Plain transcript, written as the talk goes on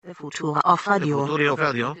The future of radio. The future of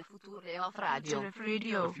radio. The future of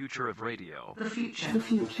radio. The future of radio. The future. The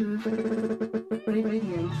future of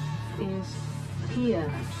radio is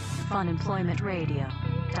here.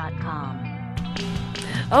 Funemploymentradio.com.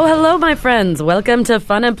 Oh, hello, my friends. Welcome to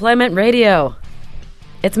Fun Employment Radio.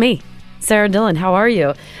 It's me, Sarah Dillon. How are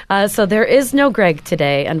you? So there is no Greg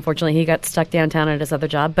today. Unfortunately, he got stuck downtown at his other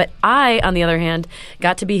job. But I, on the other hand,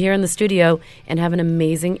 got to be here in the studio and have an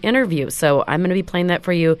amazing interview. So I'm going to be playing that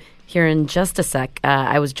for you here in just a sec.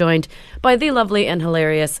 I was joined by the lovely and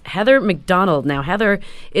hilarious Heather Mcdonald. Now, Heather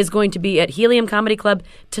is going to be at Helium Comedy Club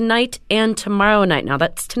tonight and tomorrow night. Now,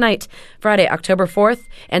 that's tonight, Friday, October 4th,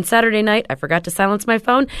 and Saturday night, I forgot to silence my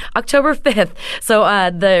phone, October 5th. So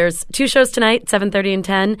there's two shows tonight, 7:30 and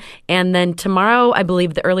 10, and then tomorrow, I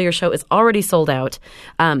believe the earlier show is already sold out,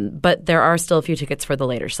 but there are still a few tickets for the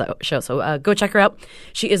later show. So go check her out.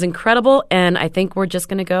 She is incredible, and I think we're just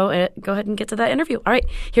going to go ahead and get to that interview. All right,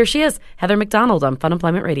 here she is, Heather Mcdonald on Fun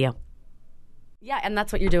Employment Radio. Yeah, and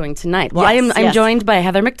that's what you're doing tonight. Well, Yes, I'm yes. joined by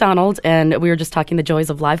Heather Mcdonald, and we were just talking the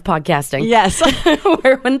joys of live podcasting. Yes.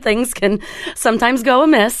 Where when things can sometimes go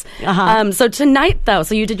amiss. So tonight, though,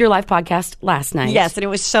 so you did your live podcast last night. Yes, and it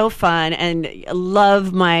was so fun, and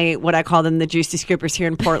love what I call them, the Juicy Scoopers here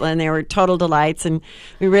in Portland. They were total delights, and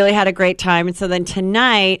we really had a great time. And so then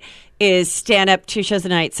tonight is stand-up, 2 shows a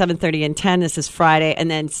night, 7:30 and 10. This is Friday. And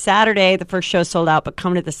then Saturday, the first show sold out, but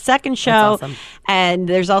come to the second show. That's awesome. And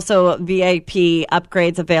there's also VIP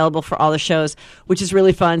upgrades available for all the shows, which is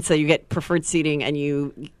really fun. So you get preferred seating, and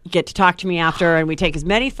you get to talk to me after, and we take as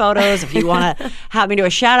many photos. If you want to have me do a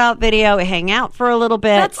shout-out video, we hang out for a little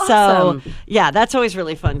bit. That's awesome. So, yeah, that's always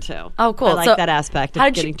really fun, too. Oh, cool. I like So that aspect how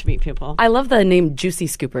of did getting to meet people. I love the name Juicy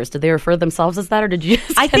Scoopers. Did they refer to themselves as that, or did you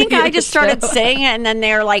just I think kinda I get just the started show? saying it, and then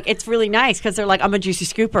they're like, it's really nice because they're like, I'm a Juicy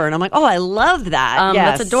Scooper. And I'm like, oh, I love that.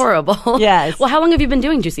 Yes. That's adorable. Yes. Well, how long have you been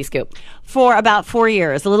doing Juicy Scoop? For about 4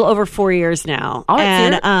 years, a little over 4 years now. All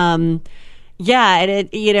right, and yeah, and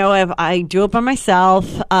I do it by myself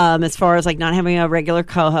as far as like not having a regular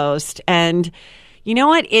co-host. And you know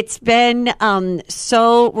what? It's been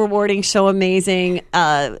so rewarding, so amazing,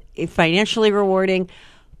 financially rewarding.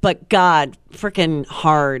 But God, freaking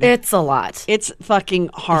hard. It's a lot. It's fucking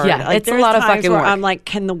hard. Yeah, Like, it's a there's lot of times fucking where work. I'm like,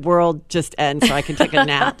 can the world just end so I can take a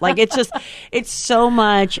nap? Like, it's so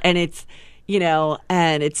much, and it's,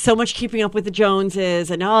 and it's so much keeping up with the Joneses,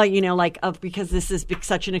 and because this is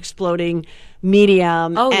such an exploding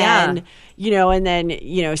medium. Oh, yeah. And, and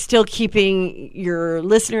then, still keeping your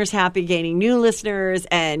listeners happy, gaining new listeners,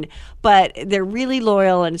 but they're really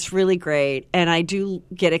loyal, and it's really great. And I do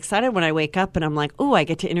get excited when I wake up and I'm like, oh, I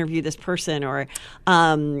get to interview this person, or,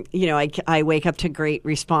 I wake up to great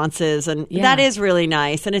responses, and that is really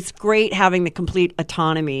nice. And it's great having the complete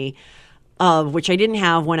autonomy of which I didn't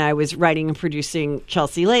have when I was writing and producing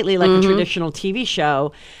Chelsea Lately, like a traditional TV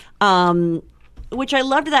show, which I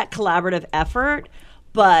loved that collaborative effort,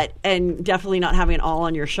 and definitely not having it all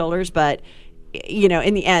on your shoulders. But,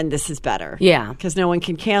 in the end, this is better. Yeah. Because no one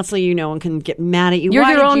can cancel you. No one can get mad at you. You're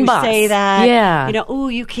Why your did own you boss. say that? Yeah. Oh,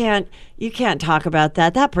 you can't talk about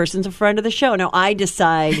that. That person's a friend of the show. No, I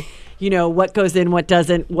decide, what goes in, what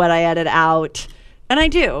doesn't, what I edit out. And I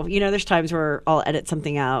do. There's times where I'll edit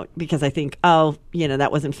something out because I think, that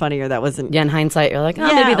wasn't funny, or that wasn't. Yeah, in hindsight, you're like,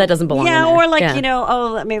 maybe that doesn't belong in there. Or like,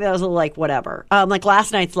 Yeah. maybe that was a little like whatever. Like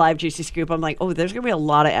last night's live Juicy Scoop, I'm like, there's going to be a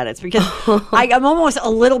lot of edits because I'm almost a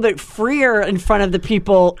little bit freer in front of the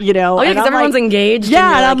people, Oh, yeah, and because I'm everyone's like, engaged.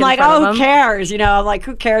 Yeah, and you're I'm like, in front of who them. cares? I'm like,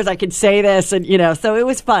 who cares? I could say this, and, so it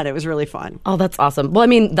was fun. It was really fun. Oh, that's awesome. Well, I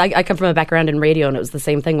mean, I come from a background in radio, and it was the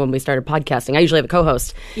same thing when we started podcasting. I usually have a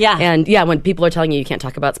co-host. Yeah. And when people are telling you can't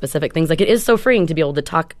talk about specific things, like, it is so freeing to be able to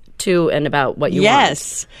talk to and about what you want.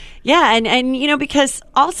 Yes. Yeah. And because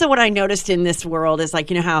also what I noticed in this world is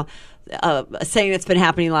like, how a saying that's been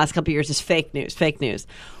happening the last couple of years is fake news.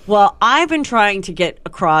 Well, I've been trying to get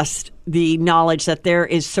across the knowledge that there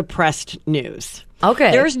is suppressed news.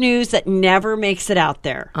 Okay. There's news that never makes it out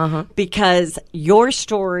there because your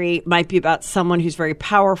story might be about someone who's very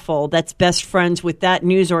powerful, that's best friends with that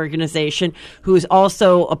news organization, who is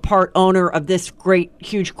also a part owner of this great,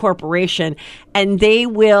 huge corporation, and they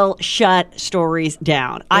will shut stories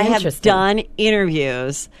down. I have Interesting. done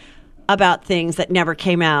interviews about things that never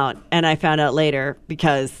came out, and I found out later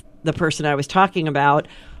because the person I was talking about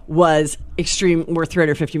was worth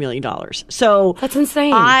 $350 million. So That's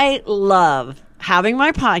insane. I love having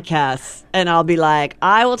my podcasts, and I'll be like,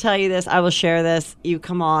 I will tell you this, I will share this, you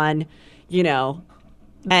come on,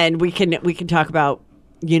 and we can talk about,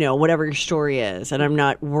 whatever your story is, and I'm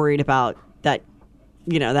not worried about that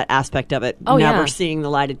that aspect of it Oh, never yeah. seeing the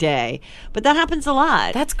light of day. But that happens a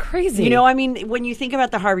lot. That's crazy. You know, I mean, when you think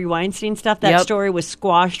about the Harvey Weinstein stuff, that Yep. story was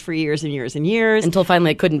squashed for years and years and years. Until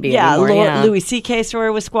finally it couldn't be yeah, anymore. Yeah. Louis C.K.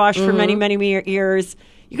 story was squashed for many, many years.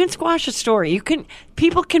 You can squash a story.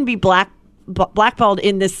 People can be blackballed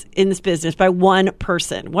in this business by one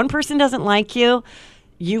person. One person doesn't like you.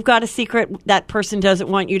 You've got a secret that person doesn't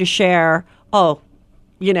want you to share. Oh,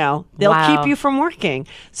 they'll Wow. keep you from working.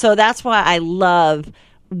 So that's why I love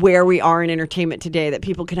where we are in entertainment today, that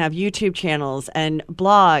people can have YouTube channels and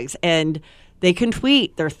blogs and they can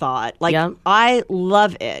tweet their thought. Like, Yep. I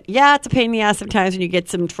love it. Yeah, it's a pain in the ass sometimes when you get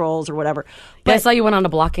some trolls or whatever. Yeah, I But saw you went on a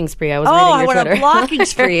blocking spree. I was oh, reading I your went on Twitter. a blocking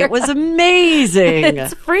spree. It was amazing.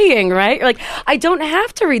 It's freeing, right? You're like, I don't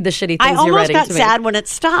have to read the shitty things I you're almost writing got to me. sad when it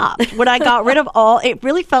stopped. When I got rid of all, it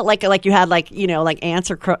really felt like you had like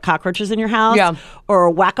ants or cockroaches in your house, Yeah.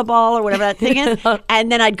 or whack-a-ball or whatever that thing is.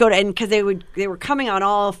 And then I'd go to, and because they were coming on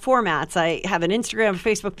all formats. I have an Instagram,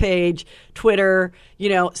 Facebook page, Twitter,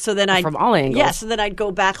 so then I'd From all angles. Yeah, so then I'd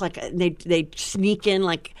go back they'd sneak in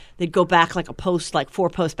they'd go back like a post, like 4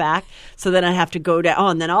 posts back. So then I'd have to go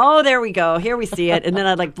down, and then there we go, here we see it, and then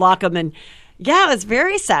I'd like block them, and yeah, it was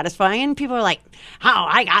very satisfying. And people are like, "Oh,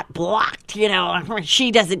 I got blocked."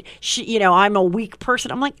 She doesn't. I'm a weak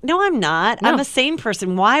person. I'm like, no, I'm not. No. I'm a sane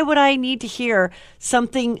person. Why would I need to hear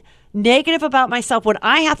something negative about myself when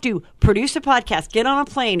I have to produce a podcast, get on a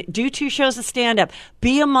plane, do 2 shows of stand-up,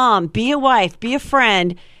 be a mom, be a wife, be a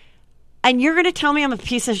friend, and you're going to tell me I'm a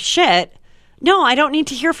piece of shit? No, I don't need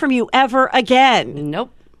to hear from you ever again.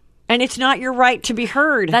 Nope. And it's not your right to be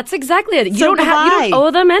heard. That's exactly it. You So don't goodbye. owe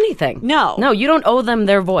them anything. No. you don't owe them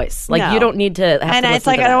their voice. Like No. you don't need to have and to it's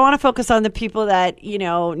listen like to I don't that. want to focus on the people that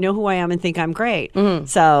know who I am and think I'm great. Mm-hmm.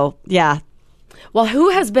 So yeah, Well, who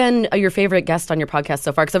has been your favorite guest on your podcast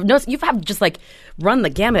so far? Because I've noticed you've just run the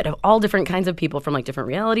gamut of all different kinds of people from different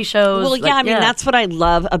reality shows. well, yeah, I mean that's what I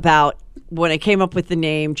love about when I came up with the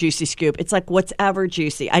name Juicy Scoop. It's like what's ever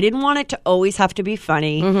juicy. I didn't want it to always have to be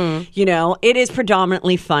funny. Mm-hmm. It is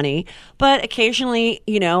predominantly funny, but occasionally,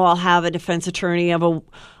 I'll have a defense attorney of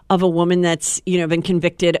a woman that's been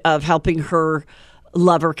convicted of helping her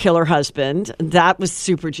lover kill her husband. That was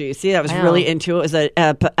super juicy. I was Wow. really into it. It was an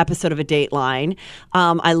episode of a Dateline.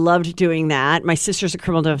 I loved doing that. My sister's a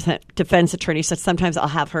criminal defense attorney, so sometimes I'll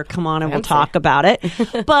have her come on and we'll Fancy. talk about it.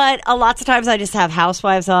 But lots of times I just have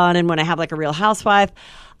housewives on, and when I have like a real housewife,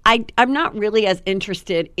 I'm not really as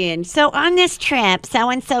interested in, so on this trip,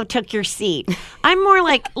 so-and-so took your seat. I'm more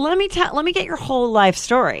like, let me get your whole life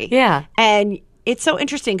story. Yeah. And it's so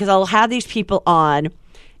interesting because I'll have these people on,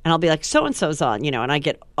 and I'll be like, so-and-so's on, and I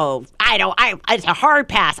get, it's a hard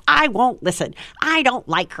pass. I won't listen. I don't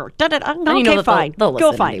like her. Da-da-da. And you know Okay, that fine. they'll Go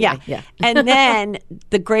listen fine. anyway. Yeah. Yeah. And then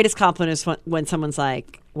the greatest compliment is when someone's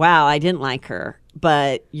like, wow, I didn't like her,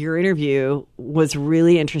 but your interview was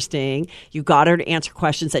really interesting. You got her to answer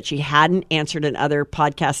questions that she hadn't answered in other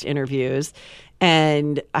podcast interviews,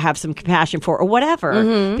 and I have some compassion for her, or whatever.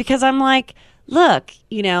 Mm-hmm. Because I'm like, look,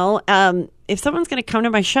 if someone's going to come to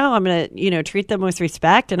my show, I'm going to, treat them with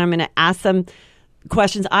respect, and I'm going to ask them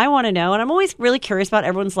questions I want to know. And I'm always really curious about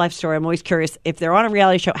everyone's life story. I'm always curious if they're on a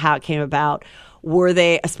reality show, how it came about. Were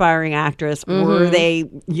they aspiring actress? Were they,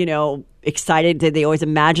 excited? Did they always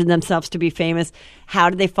imagine themselves to be famous? How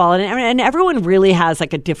did they fall in? And everyone really has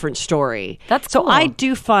like a different story. That's so cool. I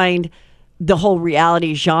do find the whole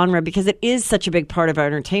reality genre, because it is such a big part of our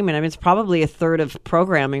entertainment. I mean, it's probably a third of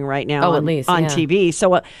programming right now at least, on yeah. TV.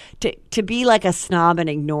 So to be like a snob and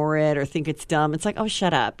ignore it or think it's dumb, it's like, oh,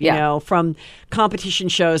 shut up. Yeah. From competition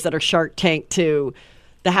shows that are Shark Tank to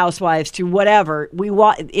The Housewives to whatever,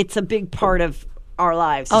 it's a big part of our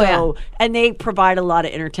lives. Oh, So, and they provide a lot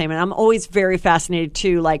of entertainment. I'm always very fascinated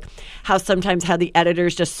too, like how the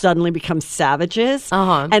editors just suddenly become savages,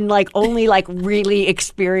 and like only like really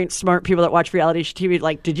experienced, smart people that watch reality TV.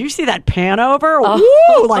 Like, did you see that pan over?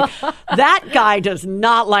 Woo! Like that guy does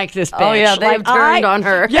not like this bitch. Oh, yeah, they have turned on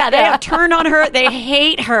her. Yeah, they have turned on her. They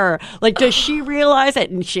hate her. Like, does she realize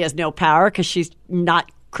it? And she has no power because she's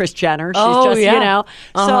not Kris Jenner. She's just,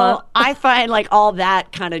 So I find like all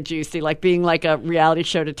that kind of juicy, like being like a reality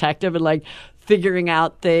show detective and like figuring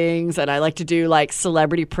out things. And I like to do like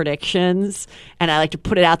celebrity predictions, and I like to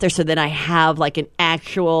put it out there so then I have like an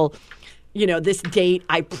actual, this date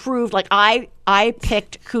I proved, like I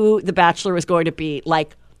picked who The Bachelor was going to be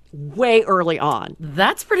like way early on.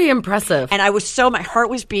 That's pretty impressive. And my heart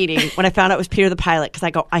was beating when I found out it was Peter the Pilot,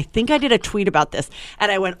 because I think I did a tweet about this, and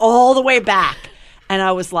I went all the way back. And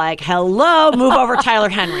I was like, hello, move over Tyler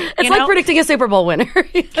Henry. It's like predicting a Super Bowl winner.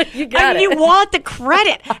 You got it. You want the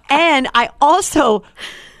credit. And I also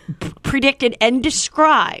predicted and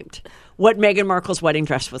described what Meghan Markle's wedding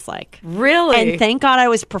dress was like. Really? And thank God I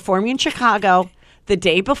was performing in Chicago the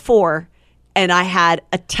day before, and I had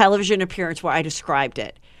a television appearance where I described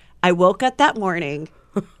it. I woke up that morning,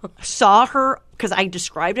 saw her, because I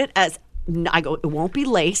described it as, I go, it won't be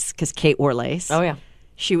lace, because Kate wore lace. Oh, yeah.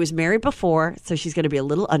 She was married before, so she's going to be a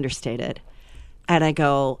little understated. And I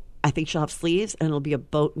go, I think she'll have sleeves, and it'll be a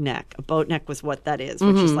boat neck. A boat neck was what that is,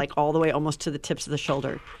 which is like all the way almost to the tips of the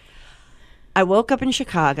shoulder. I woke up in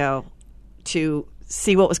Chicago to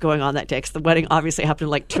see what was going on that day, because the wedding obviously happened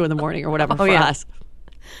at like 2 a.m. or whatever for us.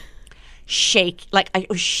 I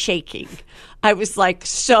was shaking. I was like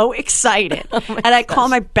so excited. And I call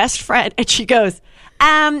my best friend, and she goes,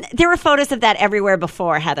 there were photos of that everywhere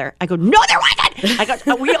before, Heather. I go, no, there wasn't. I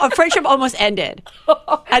go, our friendship almost ended.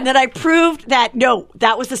 And then I proved that, no,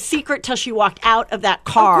 that was a secret till she walked out of that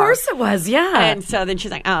car. Of course it was, yeah. And so then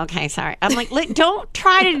she's like, oh, okay, sorry. I'm like, don't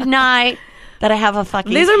try to deny that I have a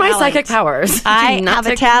fucking These are my talent. psychic powers. I Do not have a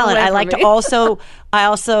take them talent. away I from like me. to also, I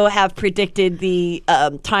also have predicted the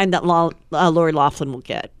time that Lori Loughlin will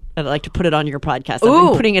get. I'd like to put it on your podcast. I've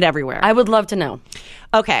been putting it everywhere. I would love to know.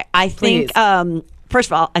 Okay. I think, Please. first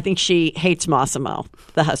of all, I think she hates Massimo,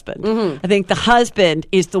 the husband. Mm-hmm. I think the husband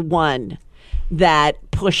is the one that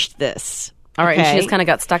pushed this. All right, and she okay? just kind of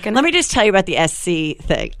got stuck in it? Let me just tell you about the SC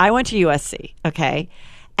thing. I went to USC, okay?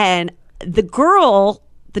 And the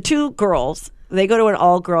two girls, they go to an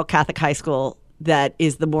all-girl Catholic high school that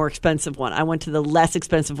is the more expensive one. I went to the less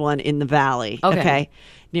expensive one in the valley, okay?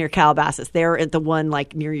 Near Calabasas. They're at the one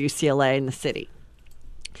like near UCLA in the city.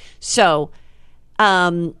 So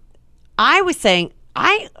I was saying,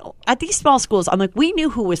 at these small schools, I'm like, we knew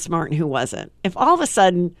who was smart and who wasn't. If all of a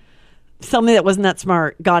sudden somebody that wasn't that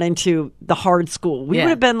smart got into the hard school, we would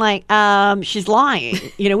have been like, she's lying.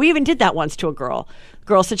 We even did that once to a girl.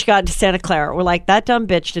 Girl said she got into Santa Clara. We're like, that dumb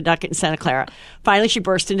bitch did not get in Santa Clara. Finally, she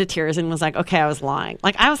burst into tears and was like, okay, I was lying.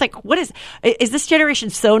 Like, I was like, what is this generation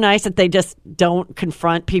so nice that they just don't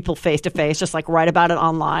confront people face to face, just like write about it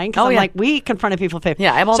online? Because I'm like, we confronted people face to face.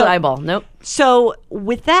 Yeah, eyeball to eyeball. Nope. So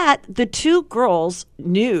with that, the two girls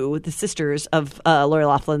knew, the sisters of Lori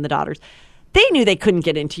Loughlin, the daughters, they knew they couldn't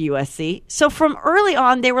get into USC. So from early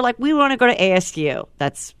on, they were like, we want to go to ASU.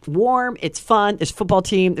 That's warm. It's fun. There's football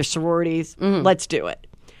team. There's sororities. Let's do it.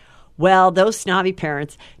 Well, those snobby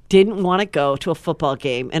parents didn't want to go to a football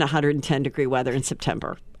game in 110-degree weather in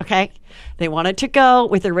September. Okay? They wanted to go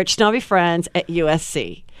with their rich snobby friends at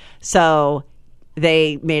USC. So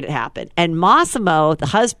they made it happen. And Massimo, the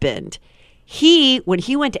husband, when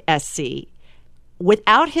he went to SC,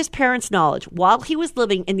 without his parents' knowledge, while he was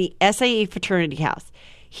living in the SAE fraternity house,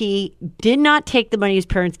 he did not take the money his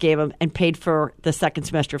parents gave him and paid for the second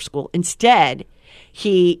semester of school. Instead,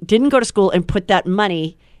 he didn't go to school and put that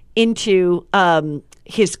money into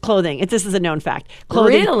his clothing. This is a known fact.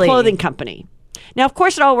 Clothing company. Now, of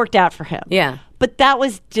course, it all worked out for him. Yeah. But that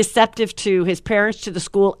was deceptive to his parents, to the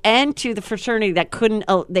school, and to the fraternity that couldn't.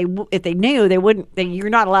 If they knew, they wouldn't. You're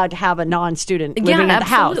not allowed to have a non-student living in the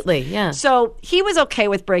house. Absolutely. Yeah. So he was okay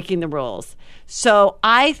with breaking the rules. So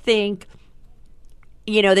I think,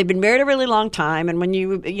 they've been married a really long time, and when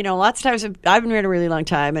lots of times I've been married a really long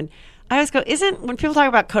time, and I always go, when people talk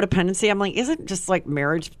about codependency, I'm like, isn't just like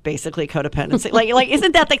marriage basically codependency? like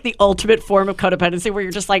isn't that like the ultimate form of codependency where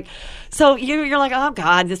you're just like, so you're like, oh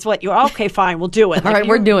God, this is what you're okay, fine, we'll do it. All right,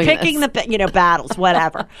 we're doing picking this. the battles,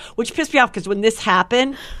 whatever. Which pissed me off because when this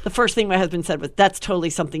happened, the first thing my husband said was, that's totally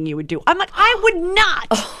something you would do. I'm like, I would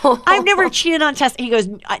not. I've never cheated on tests. He goes,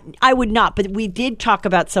 I would not. But we did talk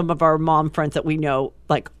about some of our mom friends that we know.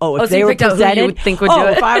 Like, if so they you were picked out who presented, you would think would do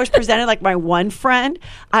it. If I was presented, like my one friend,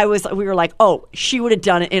 we were like, she would have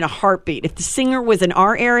done it in a heartbeat. If the singer was in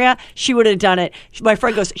our area, she would have done it. My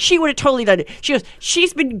friend goes, she would have totally done it. She goes,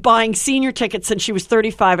 she's been buying senior tickets since she was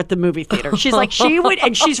 35 at the movie theater. She's like, she would,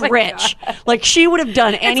 and she's rich. God. Like, she would have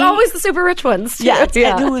done any. It's always the super rich ones. Too. Yeah,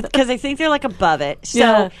 because I think they're like above it.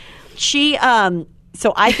 So she,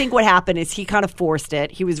 so I think what happened is he kind of forced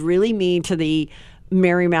it. He was really mean to the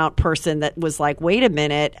Marymount person that was like, wait a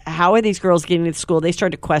minute, how are these girls getting to school? They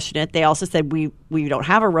started to question it. They also said, we don't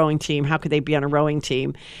have a rowing team. How could they be on a rowing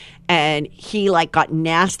team? And he got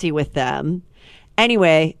nasty with them.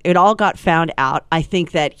 Anyway, it all got found out. I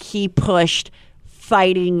think that he pushed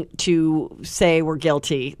fighting to say we're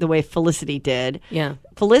guilty the way Felicity did. Yeah.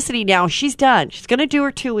 Felicity now, she's done. She's going to do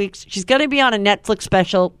her 2 weeks. She's going to be on a Netflix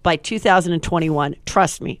special by 2021.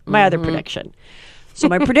 Trust me. My other prediction. So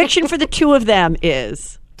my prediction for the two of them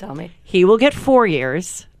is, tell me, he will get 4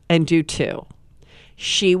 years and do 2.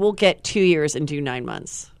 She will get 2 years and do 9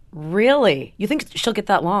 months. Really? You think she'll get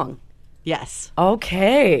that long? Yes.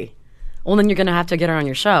 Okay. Well, then you're going to have to get her on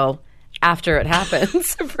your show. after it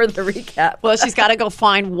happens for the recap. Well, she's got to go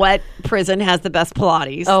find what prison has the best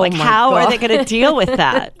Pilates. Oh, like, my how are God. they going to deal with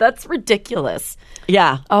that? That's ridiculous.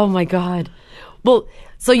 Yeah. Oh my God. Well,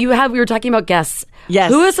 so we were talking about guests.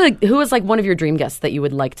 Yes. Who is like one of your dream guests that you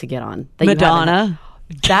would like to get on? That you haven't Madonna. had?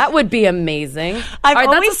 That would be amazing. I've All right,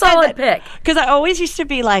 always that's a solid pick. Because I always used to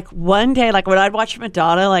be like, one day, like when I'd watch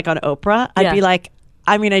Madonna, like on Oprah, I'd Yeah. be like,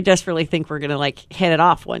 I mean, I just really think we're going to like hit it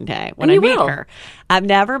off one day when And I you meet will. her. I've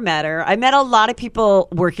never met her. I met a lot of people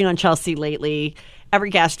working on Chelsea lately. Every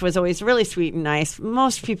guest was always really sweet and nice.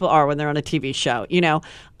 Most people are when they're on a TV show, you know.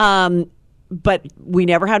 But we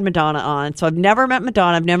never had Madonna on. So I've never met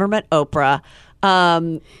Madonna. I've never met Oprah.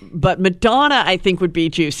 But Madonna, I think, would be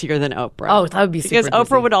juicier than Oprah. Oh, that would be super because Oprah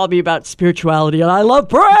juicy. would all be about spirituality and I love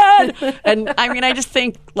bread. And I mean, I just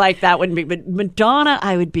think like that wouldn't be. But Madonna,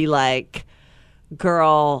 I would be like,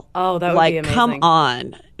 girl, Oh, that would like be amazing. come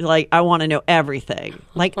on, like I want to know everything.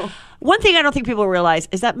 Like one thing I don't think people realize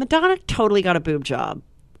is that Madonna totally got a boob job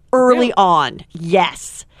early on.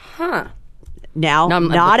 Yes. Huh. Now, I'm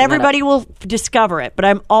looking not that everybody will discover it, but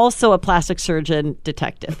I'm also a plastic surgeon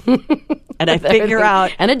detective. And I figure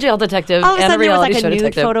out. And a jail detective All of a and a sudden, there was reality like show a nude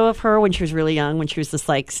detective. photo of her when she was really young, when she was just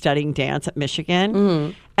like studying dance at Michigan.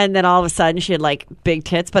 Mm-hmm. And then all of a sudden, she had like big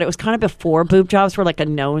tits, but it was kind of before boob jobs were like a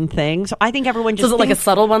known thing. So I think everyone just. So is it like a thinks-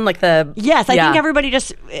 subtle one, like the? Yes, I Yeah. think everybody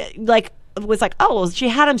just like was like, oh, well, she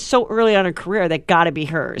had them so early on in her career, that got to be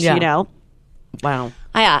hers, Yeah. you know? Wow.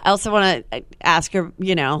 Yeah, I also want to ask her,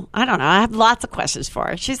 you know, I don't know. I have lots of questions for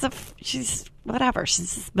her. She's whatever.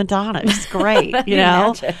 She's Madonna. She's great, That'd you be know?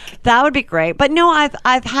 magic. That would be great. But no,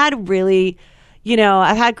 I've had really, you know,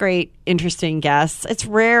 I've had great, interesting guests. It's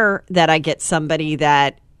rare that I get somebody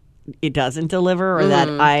that it doesn't deliver or that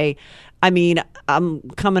I mean, I'm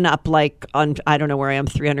coming up like on, I don't know where I am,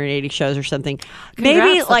 380 shows or something. Maybe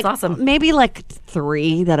Congrats, like that's awesome. maybe like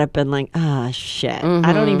 3 that have been like, shit,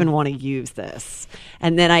 I don't even want to use this.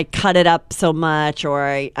 And then I cut it up so much, or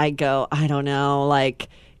I go, I don't know, like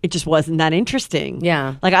it just wasn't that interesting.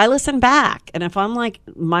 Yeah. Like I listen back, and if I'm like,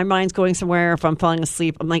 my mind's going somewhere, if I'm falling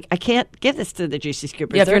asleep, I'm like, I can't give this to the Juicy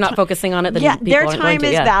Scoopers. Yeah, if Their you're not ti- focusing on it, then yeah, people their aren't going time to,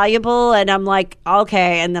 is yeah. valuable, and I'm like,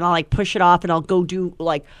 okay, and then I'll like push it off, and I'll go do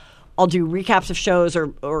like, I'll do recaps of shows or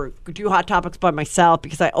do hot topics by myself,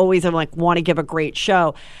 because I always am like, want to give a great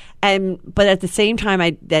show. But at the same time,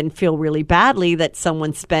 I then feel really badly that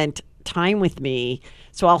someone spent time with me.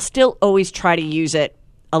 So I'll still always try to use it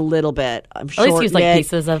a little bit. At least use, like, Shorten it.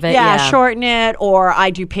 pieces of it, Yeah, yeah. shorten it. Or I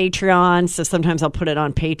do Patreon. So sometimes I'll put it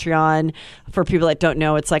on Patreon. For people that don't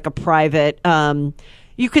know, it's like a private,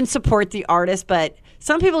 you can support the artist, but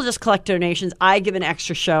some people just collect donations. I give an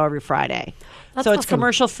extra show every Friday. That's So it's awesome.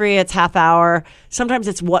 commercial free. It's half hour. Sometimes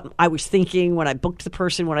it's what I was thinking when I booked the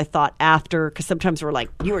person, what I thought after. Because sometimes we're like,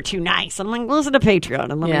 you were too nice. I'm like, listen to Patreon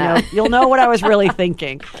and let Yeah. me know. You'll know what I was really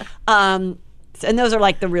thinking. And those are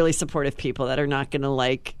like the really supportive people that are not going to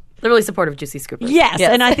like. They're really supportive of Juicy Scoopers. Yes.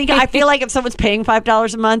 And I feel like if someone's paying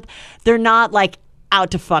 $5 a month, they're not like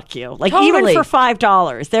out to fuck you. Like Totally. even for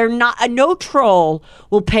 $5, they're not. No troll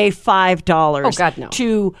will pay $5. Oh, God, no.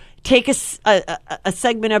 To take a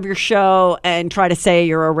segment of your show and try to say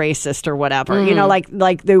you're a racist or whatever. You know,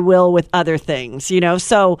 like they will with other things. You know,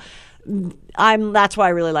 so that's why I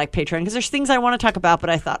really like Patreon, because there's things I want to talk about, but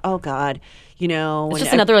I thought, oh God, you know, It's when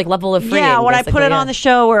just another like level of freeing. yeah, when I put basically, it yeah. on the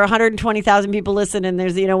show where 120,000 people listen, and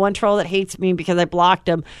there's one troll that hates me because I blocked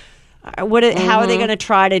him. How are they going to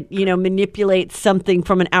try to manipulate something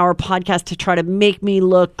from an hour podcast to try to make me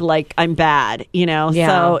look like I'm bad? Yeah.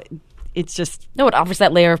 So it's just No, it offers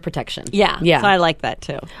that layer of protection. yeah. Yeah. So I like that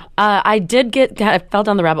too. I fell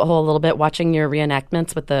down the rabbit hole a little bit watching your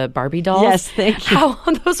reenactments with the Barbie dolls. Yes, thank you.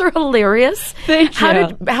 Those are hilarious. Thank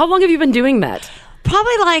you. How long have you been doing that?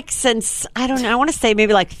 Probably like since, I don't know, I want to say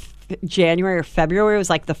maybe like January or February was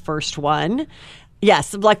like the first one.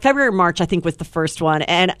 Yes, like February or March, I think, was the first one.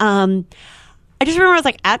 And I just remember I was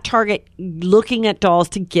like at Target looking at dolls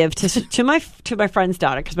to give to my friend's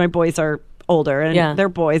daughter, because my boys are older and Yeah. they're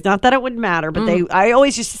boys. Not that it would matter, but I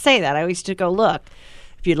always used to say that. I always used to go, look,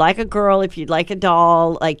 if you'd like a girl, if you'd like a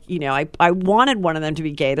doll, like, I wanted one of them to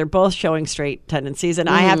be gay. They're both showing straight tendencies, and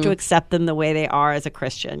I have to accept them the way they are as a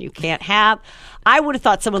Christian. You can't I would have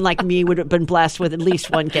thought someone like me would have been blessed with at least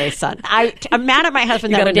one gay son. I'm mad at my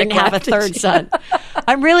husband You that got we a didn't have a neglect. third son.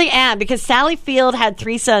 I really am, because Sally Field had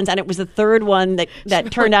 3 sons, and it was the third one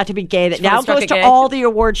that turned out to be gay, that She now struck goes it to gay. all the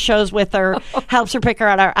award shows with her, helps her pick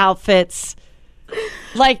out our outfits.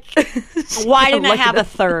 Like, why didn't I Lucky have a that-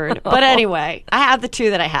 third? But anyway, I have the 2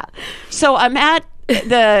 that I have. So I'm at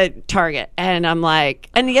the Target, and I'm like,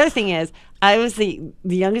 and the other thing is, I was the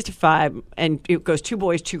youngest of 5, and it goes 2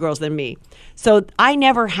 boys, 2 girls, then me. So I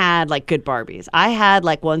never had like good Barbies. I had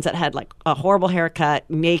like ones that had like a horrible haircut,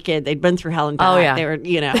 naked. They'd been through hell and back. Oh, yeah. They were,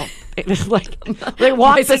 it was like they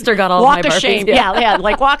walked. My sister got all walk of my of Barbies. shame. Yeah,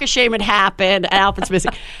 like walk of shame had happened. An outfit's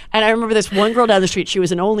missing. And I remember this one girl down the street. She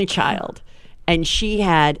was an only child, and she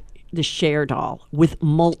had the Cher doll with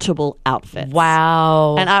multiple outfits.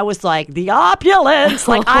 Wow. And I was like, the opulence.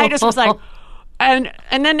 Like I just was like. And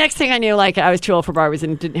then next thing I knew, like I was too old for Barbies,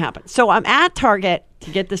 and it didn't happen. So I'm at Target to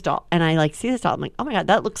get this doll, and I like see this doll. I'm like, oh my God,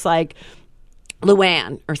 that looks like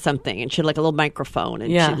Luann or something. And she had like a little microphone,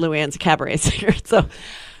 and Luann's a cabaret singer. So,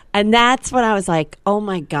 and that's when I was like, oh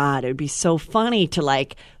my God, it would be so funny to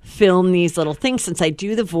like film these little things since I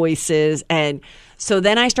do the voices. And so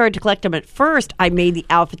then I started to collect them. At first, I made the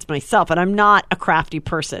outfits myself, and I'm not a crafty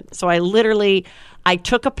person. So I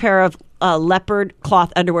took a pair of leopard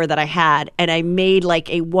cloth underwear that I had, and I made like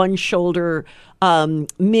a one-shoulder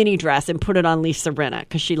mini dress and put it on Lisa Rinna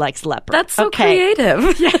because she likes leopard. That's so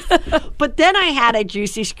creative. But then I had a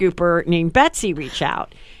juicy scooper named Betsy reach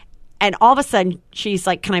out, and all of a sudden she's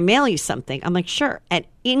like, can I mail you something? I'm like, sure. And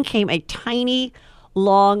in came a tiny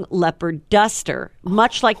long leopard duster,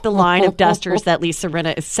 much like the line of dusters that Lisa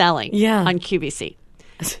Rinna is selling on QVC.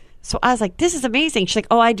 So I was like, this is amazing. She's like,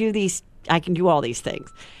 oh, I can do all these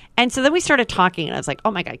things. And so then we started talking, and I was like,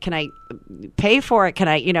 oh my God, can I pay for it? Can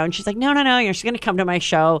I, and she's like, no, she's going to come to my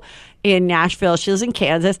show in Nashville. She lives in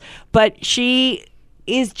Kansas, but she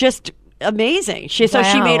is just amazing. So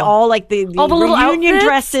she made all like the reunion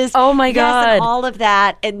dresses. Oh my God. And all of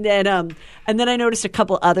that. And then I noticed a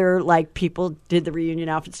couple other like people did the reunion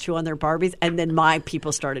outfits too on their Barbies. And then my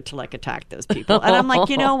people started to like attack those people. And I'm like,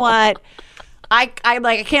 you know what? I'm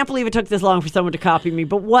like, I can't believe it took this long for someone to copy me,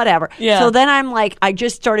 but whatever. Yeah. So then I'm like, I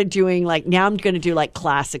just started doing like, now I'm going to do like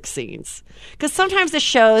classic scenes. Because sometimes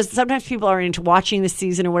people are into watching the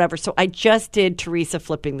season or whatever. So I just did Teresa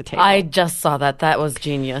flipping the table. I just saw that. That was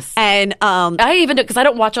genius. And I even do, because I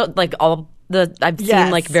don't watch like all I've seen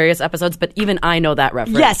like various episodes, but even I know that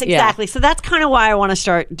reference. Yes, exactly. Yeah. So that's kind of why I want to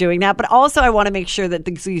start doing that. But also I want to make sure that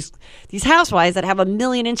these housewives that have 1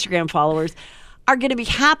 million Instagram followers are going to be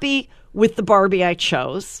happy with the Barbie I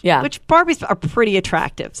chose, which Barbies are pretty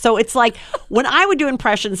attractive. So it's like when I would do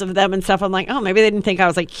impressions of them and stuff, I'm like, oh, maybe they didn't think I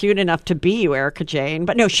was like cute enough to be you, Erica Jane.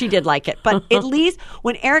 But no, she did like it. But at least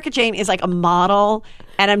when Erica Jane is like a model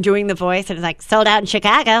and I'm doing the voice and it's like sold out in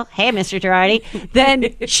Chicago, hey, Mr. Girardi,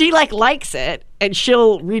 then she likes it and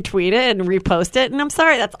she'll retweet it and repost it. And I'm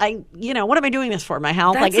sorry, what am I doing this for? My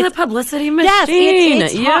health? That's the publicity machine.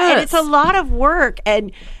 Yes, it's hard, and it's a lot of work.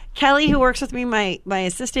 And Kelly, who works with me, my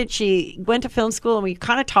assistant, she went to film school and we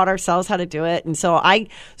kind of taught ourselves how to do it. And so I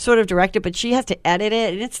sort of direct it, but she has to edit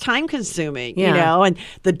it and it's time consuming, and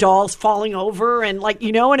the doll's falling over and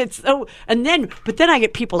and it's, but then I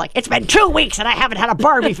get people like, it's been 2 weeks and I haven't had a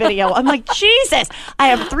Barbie video. I'm like, Jesus, I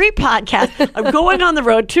have 3 podcasts. I'm going on the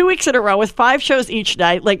road 2 weeks in a row with 5 shows each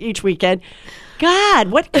night, like each weekend.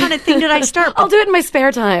 God, what kind of thing did I start? I'll do it in my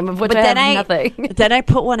spare time, of which I have nothing. Then I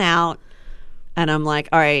put one out. And I'm like,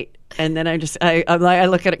 all right. And then I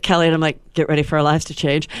look at Kelly and I'm like, get ready for our lives to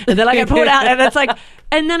change. And then I get put out and it's like,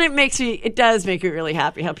 and then it does make me really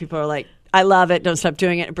happy how people are like, I love it. Don't stop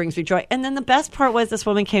doing it. It brings me joy. And then the best part was this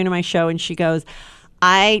woman came to my show and she goes,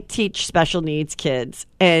 I teach special needs kids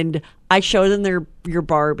and I show them your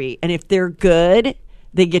Barbie. And if they're good,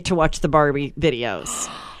 they get to watch the Barbie videos.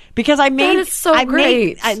 Because that is so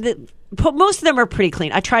great. Most of them are pretty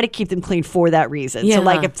clean. I try to keep them clean for that reason. Yeah. So,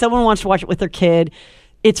 like, if someone wants to watch it with their kid,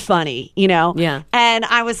 it's funny, Yeah. And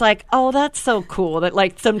I was like, oh, that's so cool that,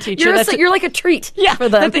 like, some teacher... You're like a treat for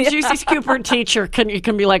them. That the Juicy Scooper teacher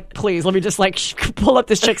can be like, please, let me just, like, pull up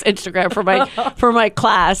this chick's Instagram for my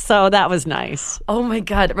class. So that was nice. Oh, my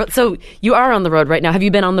God. So you are on the road right now. Have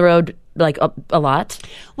you been on the road, like, a lot?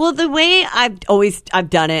 Well, the way I've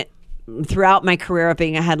done it, throughout my career of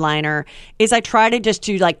being a headliner is I try to just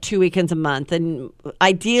do like 2 weekends a month, and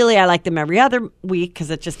ideally I like them every other week because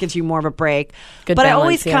it just gives you more of a break. Good but balance, I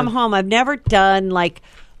always come home. I've never done like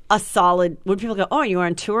a solid, when people go, oh, you're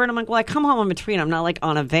on tour? And I'm like, well, I come home in between. I'm not like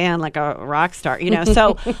on a van like a rock star,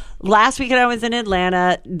 So last weekend I was in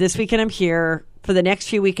Atlanta. This weekend I'm here. For the next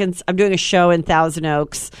few weekends, I'm doing a show in Thousand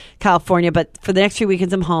Oaks, California. But for the next few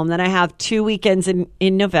weekends, I'm home. Then I have 2 weekends in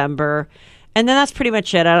November. And then that's pretty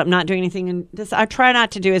much it. I'm not doing anything in this. I try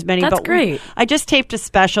not to do as many. That's great. I just taped a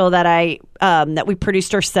special that that we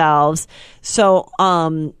produced ourselves. So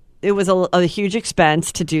it was a huge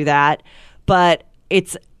expense to do that. But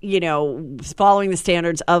it's, following the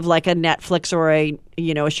standards of like a Netflix or a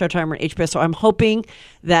Showtime or an HBO. So I'm hoping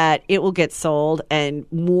that it will get sold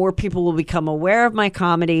and more people will become aware of my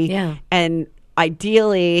comedy. Yeah. And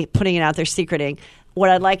ideally putting it out there, secreting. What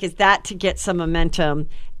I'd like is that to get some momentum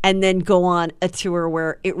and then go on a tour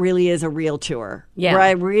where it really is a real tour. Yeah. Where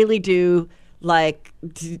I really do like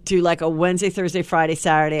a Wednesday, Thursday, Friday,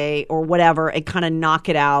 Saturday or whatever and kind of knock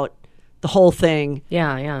it out, the whole thing.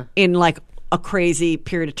 Yeah. In like a crazy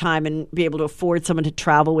period of time and be able to afford someone to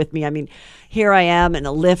travel with me. I mean, here I am in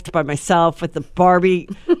a lift by myself with the Barbie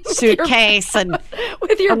suitcase and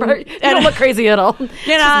with your Barbie. You don't look crazy at all. Just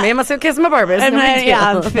me and my suitcase and my Barbies. And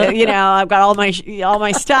No big deal. I've got all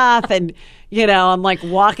my stuff and I'm like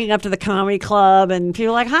walking up to the comedy club and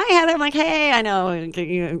people are like, "Hi, Heather." I'm like, "Hey, I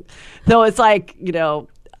know." Though it's like,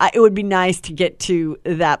 it would be nice to get to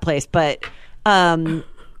that place, but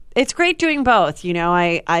it's great doing both.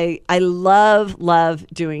 I love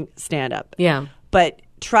doing stand up. Yeah. But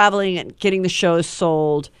traveling and getting the shows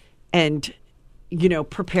sold and,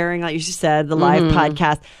 preparing, like you said, the live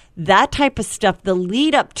podcast, that type of stuff, the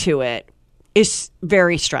lead up to it is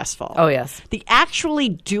very stressful. Oh, yes. The actually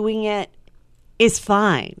doing it is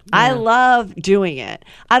fine. Yeah. I love doing it.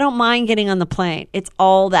 I don't mind getting on the plane. It's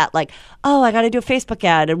all that like, oh, I got to do a Facebook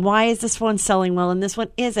ad, and why is this one selling well and this one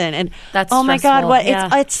isn't? And that's oh my God, stressful. what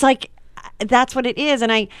Yeah. it's like that's what it is.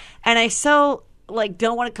 And I so like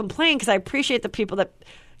don't want to complain because I appreciate the people that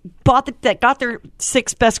that got their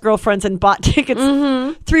 6 best girlfriends and bought tickets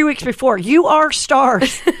 3 weeks before. You are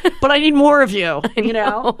stars, but I need more of you.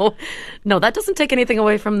 No, that doesn't take anything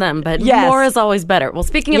away from them, but Yes. more is always better. Well,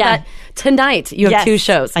 speaking of that, tonight you have Yes, 2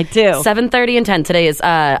 shows. I do. 7:30 and 10. Today is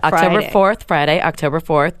October Friday. 4th, Friday, October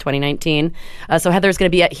 4th, 2019. So Heather's going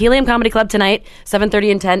to be at Helium Comedy Club tonight,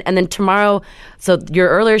 7:30 and 10. And then tomorrow, so your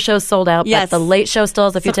earlier show's sold out, Yes. but the late show still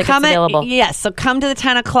has a few tickets available. Yes, so come to the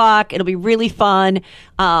 10 o'clock. It'll be really fun.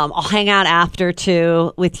 I'll hang out after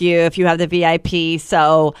too with you if you have the VIP.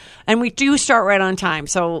 So, and we do start right on time.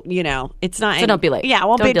 So, it's not. So don't be late. Yeah, it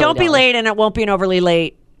won't Don't be. Don't be dilly-dally. late, and it won't be an overly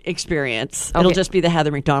late experience. It'll just be the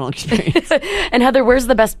Heather McDonald experience. And Heather, where's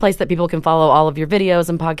the best place that people can follow all of your videos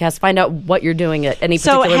and podcasts? Find out what you're doing at any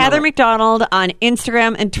So particular Heather moment. McDonald on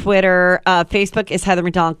Instagram and Twitter. Facebook is Heather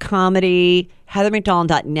McDonald Comedy.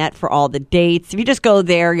 HeatherMcDonald.net for all the dates. If you just go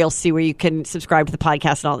there, you'll see where you can subscribe to the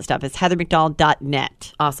podcast and all that stuff. It's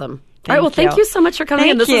HeatherMcDonald.net. Awesome. All right, well, thank you so much for coming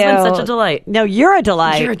in. This has been such a delight. No, you're a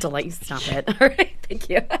delight. You're a delight. You stop it. All right, thank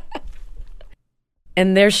you.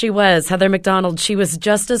 And there she was, Heather McDonald. She was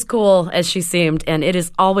just as cool as she seemed, and it is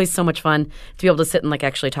always so much fun to be able to sit and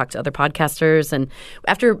actually talk to other podcasters. And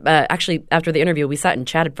after the interview, we sat and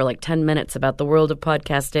chatted for 10 minutes about the world of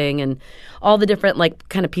podcasting and all the different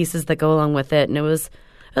kind of pieces that go along with it. And it was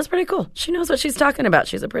pretty cool. She knows what she's talking about.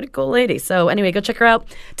 She's a pretty cool lady. So anyway, go check her out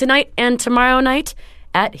tonight and tomorrow night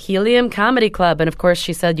at Helium Comedy Club. And of course,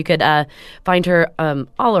 she said you could find her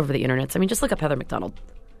all over the internet. I mean, just look up Heather McDonald.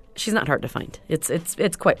 She's not hard to find.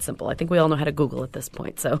 It's quite simple. I think we all know how to Google at this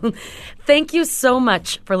point. So thank you so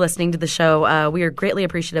much for listening to the show. We are greatly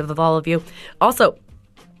appreciative of all of you. Also,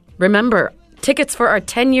 remember, tickets for our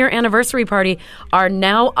 10-year anniversary party are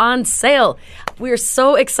now on sale. We are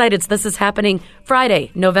so excited. So this is happening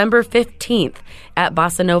Friday, November 15th at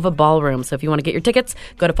Bossa Nova Ballroom. So if you want to get your tickets,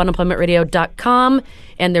 go to funemploymentradio.com.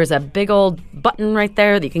 And there's a big old button right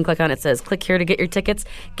there that you can click on. It says, click here to get your tickets.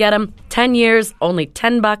 Get them. 10 years, only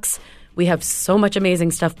 $10. We have so much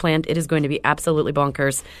amazing stuff planned. It is going to be absolutely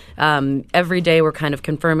bonkers. Every day we're kind of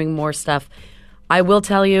confirming more stuff. I will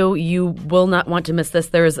tell you, you will not want to miss this.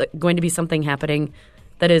 There is going to be something happening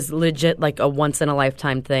that is legit like a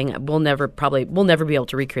once-in-a-lifetime thing. We'll never be able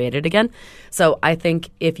to recreate it again. So I think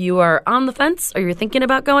if you are on the fence or you're thinking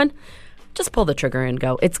about going, just pull the trigger and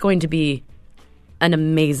go. It's going to be an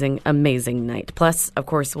amazing, amazing night. Plus, of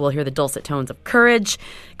course, we'll hear the dulcet tones of Courage.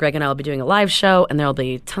 Greg and I will be doing a live show, and there will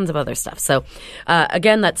be tons of other stuff. So,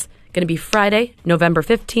 again, that's going to be Friday, November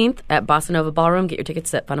 15th at Bossa Nova Ballroom. Get your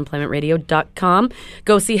tickets at funemploymentradio.com.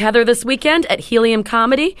 Go see Heather this weekend at Helium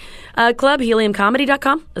Comedy Club.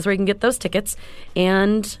 HeliumComedy.com is where you can get those tickets.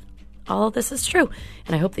 And all of this is true.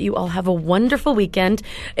 And I hope that you all have a wonderful weekend.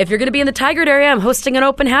 If you're going to be in the Tigard area, I'm hosting an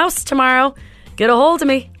open house tomorrow. Get a hold of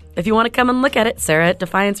me if you want to come and look at it. Sarah at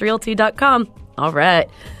DefianceRealty.com. All right.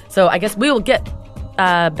 So I guess we will get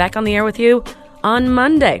back on the air with you on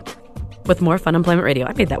Monday with more Fun Employment Radio.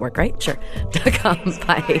 I made that work, right? Sure. .com.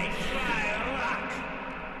 Bye.